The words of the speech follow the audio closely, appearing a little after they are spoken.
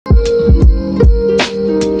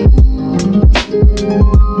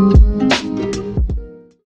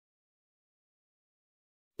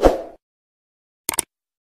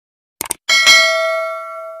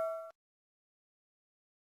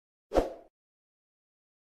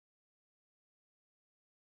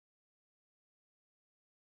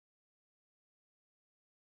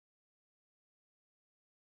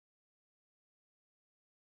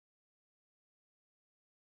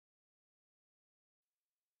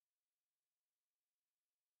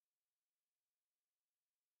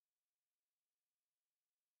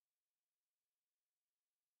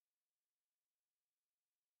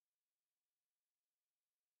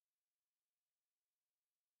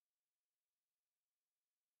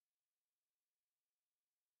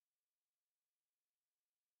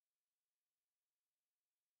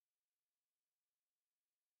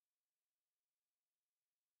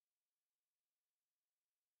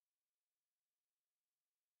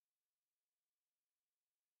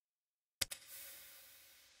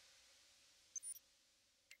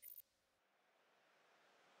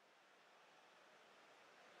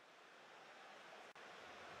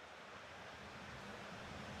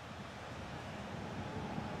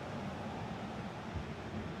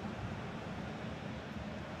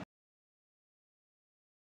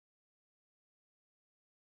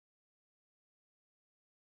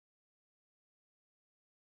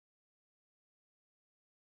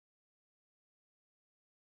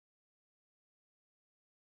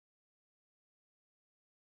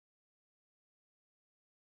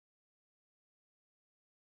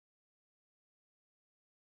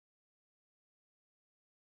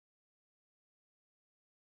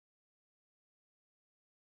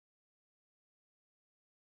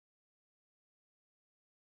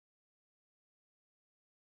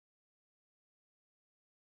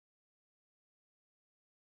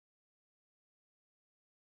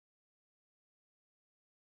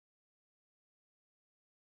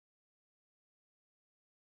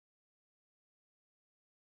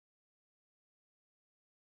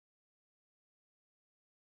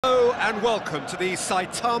and welcome to the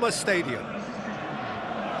Saitama Stadium.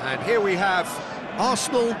 And here we have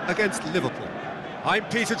Arsenal against Liverpool. I'm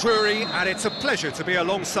Peter Drury, and it's a pleasure to be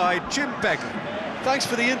alongside Jim Begley. Thanks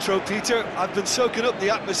for the intro, Peter. I've been soaking up the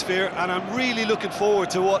atmosphere, and I'm really looking forward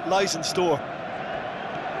to what lies in store.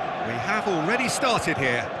 We have already started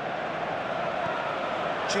here.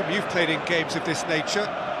 Jim, you've played in games of this nature.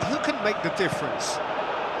 Who can make the difference?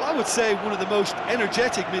 Well, I would say one of the most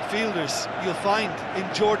energetic midfielders you'll find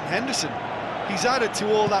in Jordan Henderson. He's added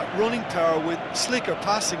to all that running power with slicker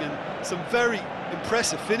passing and some very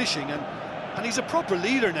impressive finishing, and he's a proper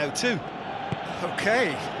leader now too.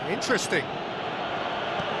 Okay, interesting.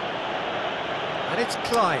 And it's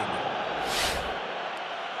Klein.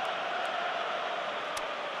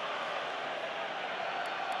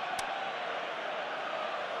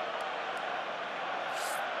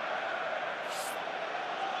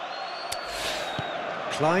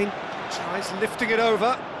 Klein tries lifting it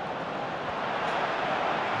over.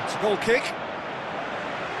 It's a goal kick.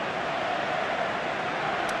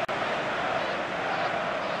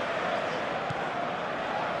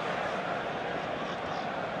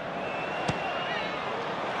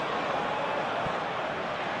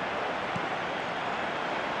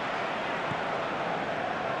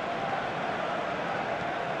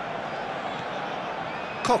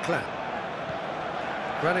 Coquelin.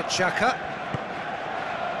 Granit Xhaka.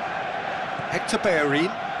 Hector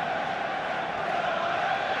Bellerin.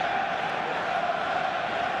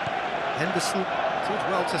 Henderson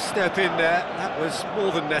did well to step in there. That was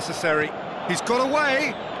more than necessary. He's got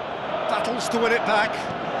away. Battles to win it back.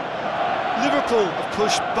 Liverpool have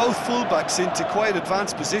pushed both fullbacks into quite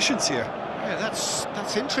advanced positions here. Yeah,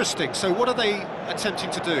 that's interesting. So what are they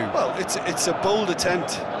attempting to do? Well, it's a bold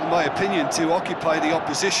attempt, in my opinion, to occupy the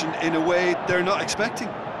opposition in a way they're not expecting.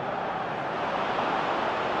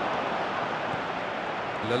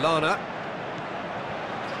 Lallana.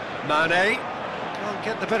 Mane can't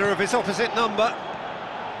get the better of his opposite number.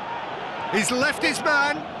 He's left his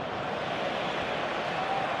man.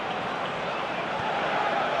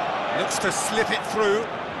 Looks to slip it through.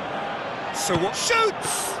 So what?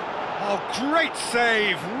 Shoots! Oh, great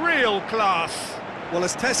save, real class. Well,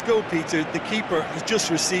 as tests go, Peter, the keeper has just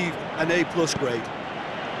received an A+ grade.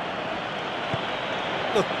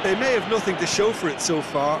 Look, they may have nothing to show for it so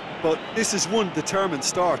far, but this is one determined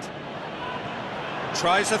start.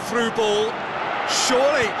 Tries a through ball.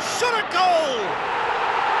 Surely, shot a goal!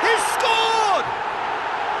 He's scored!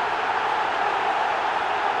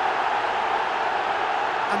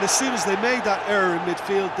 And as soon as they made that error in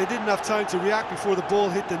midfield, they didn't have time to react before the ball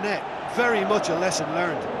hit the net. Very much a lesson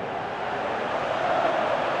learned.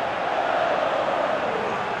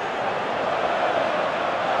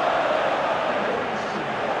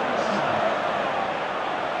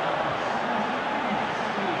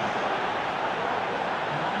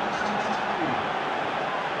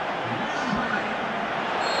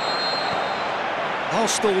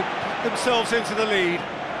 Arsenal put themselves into the lead.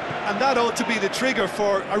 And that ought to be the trigger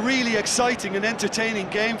for a really exciting and entertaining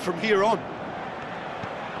game from here on.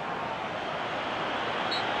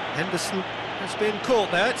 Henderson has been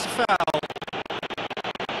caught there, it's a foul.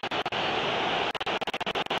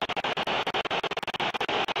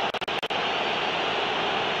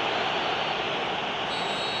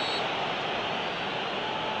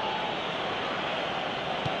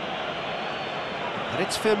 And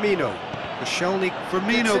it's Firmino.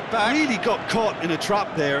 Firmino really got caught in a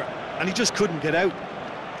trap there, and he just couldn't get out.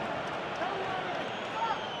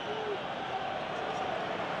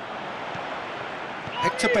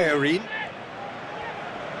 Hector Bellerin.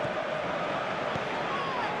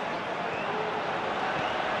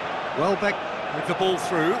 Welbeck with the ball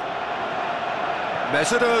through.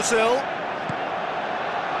 Mesut Ozil.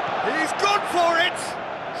 He's gone for it!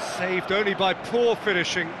 Saved only by poor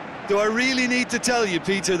finishing. Do I really need to tell you,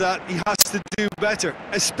 Peter, that he has to do better,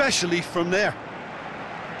 especially from there?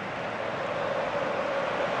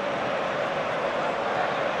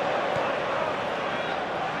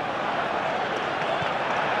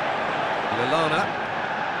 Lallana.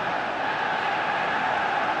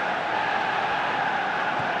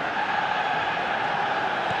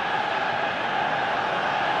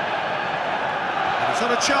 And he's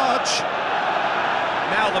on a charge.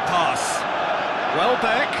 Now the pass.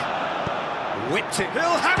 Welbeck. Whipped it. He'll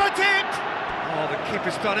have a dip! Oh, the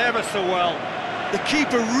keeper's done ever so well. The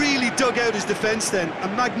keeper really dug out his defence then. A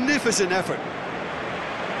magnificent effort.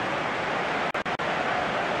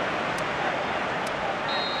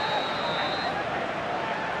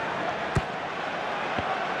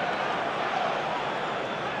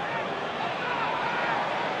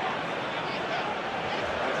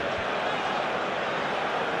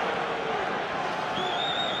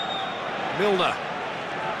 Milner.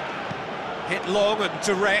 Hit long and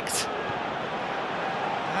direct.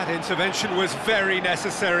 That intervention was very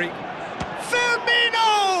necessary.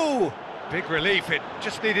 Firmino! Big relief, it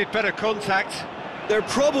just needed better contact. They're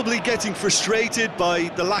probably getting frustrated by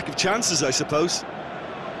the lack of chances, I suppose.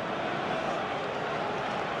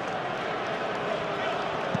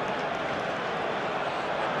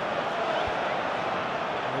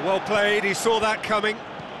 Well played, he saw that coming.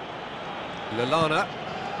 Lallana.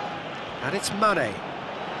 And it's Mane.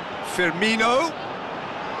 Firmino.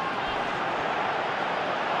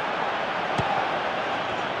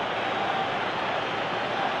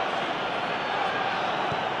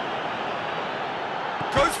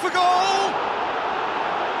 Goes for goal!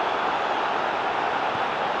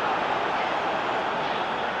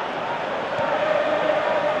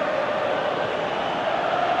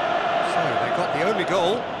 So they got the only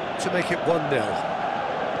goal to make it 1-0.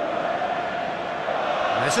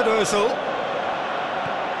 Mesut Ozil.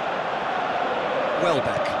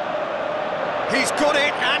 Welbeck. He's got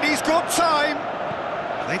it, and he's got time.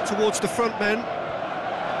 Played towards the front men.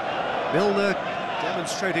 Milner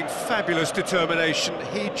demonstrating fabulous determination.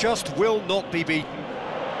 He just will not be beaten.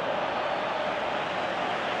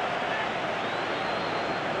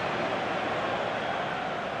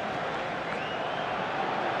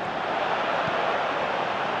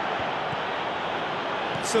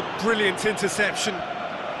 It's a brilliant interception.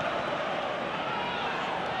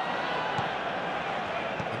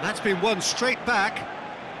 And that's been won straight back.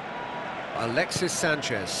 Alexis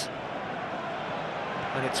Sanchez.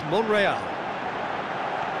 And it's Monreal.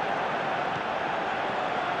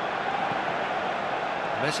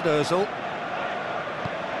 Mesut Ozil.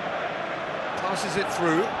 Passes it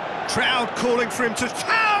through. Crowd calling for him to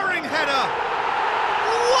towering header.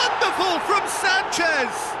 Wonderful from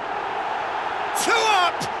Sanchez. 2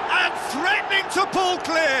 up and threatening to pull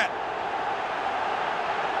clear.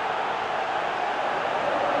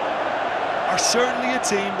 Are certainly a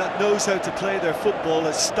team that knows how to play their football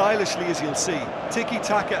as stylishly as you'll see.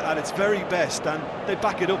 Tiki-taka at its very best, and they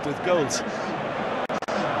back it up with goals.